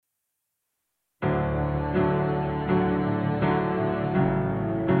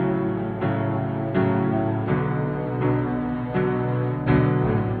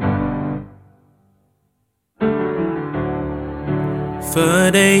The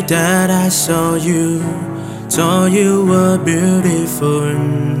day that I saw you were beautiful,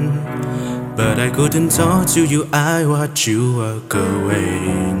 but I couldn't talk to you, I watched you walk away.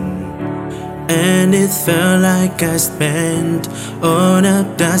 And it felt like I spent all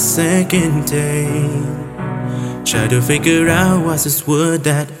of that second day try to figure out what's this word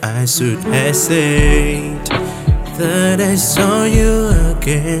that I should hesitate. That I saw you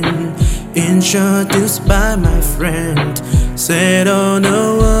again, introduced by my friend, said all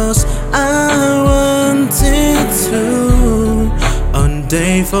the words I wanted to on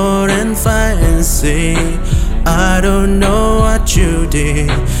day 4 and 5 and 6. I don't know what you did,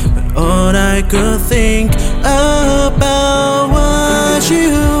 but all I could think about was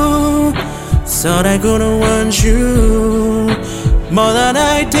you. Thought I couldn't want you more than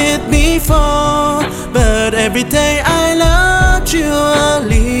I did before, but every day I loved you a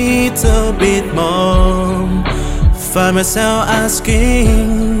little bit more. Find myself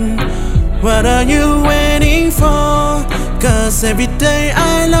asking, what are you waiting for? Cause every day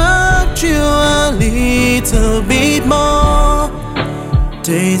I loved you a little bit more.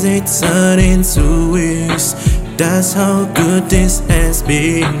 Days they turn into weeks, that's how good this has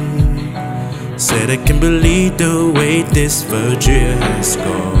been. Said I can't believe the way this virgin has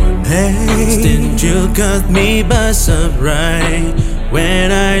gone. Hey, still you got me by surprise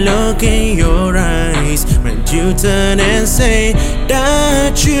when I look in your eyes, when you turn and say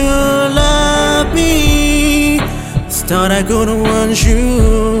that you love me. Thought I couldn't want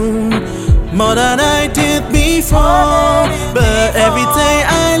you more than I did before, but every day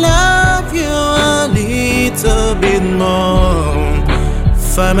I love you a little bit more.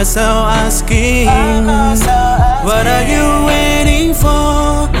 Find myself asking, what are you waiting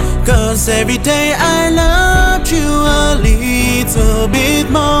for? Cause every day I loved you a little bit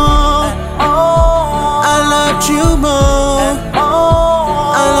more. I loved you more.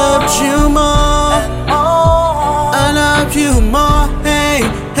 I loved you more. I loved you more. Hey,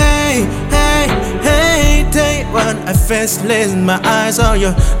 hey, hey, hey. Day 1 I first laid my eyes on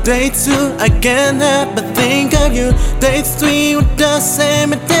you. Day 2 I can't help but think of you. Day 3 was the same.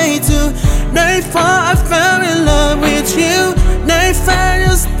 Day 2, day 4 I fell in love with you. Day 5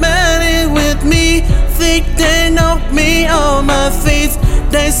 you spent it with me. Think they knocked me on my feet.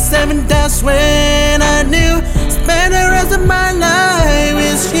 Day 7 that's when I knew spend the rest of my life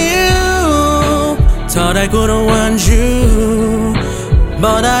with you. Thought I couldn't want you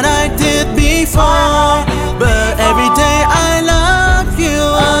more than I did before, but every day I love you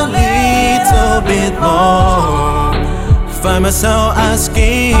a little bit more. Find myself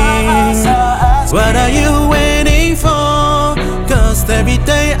asking, what are you waiting for? Cause every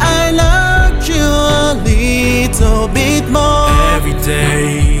day I loved you a little bit more. Every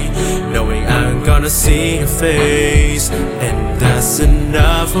day, knowing I'm gonna see your face, and that's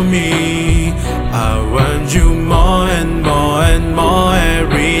enough for me. I want you more and more and more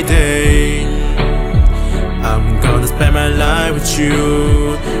every day. I'm gonna spend my life with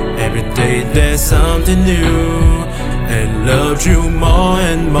you. Every day there's something new, and love you more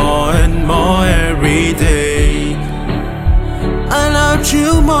and more and more every day. I loved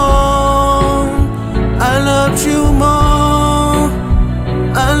you more. I loved you more.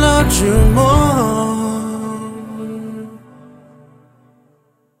 I loved you more.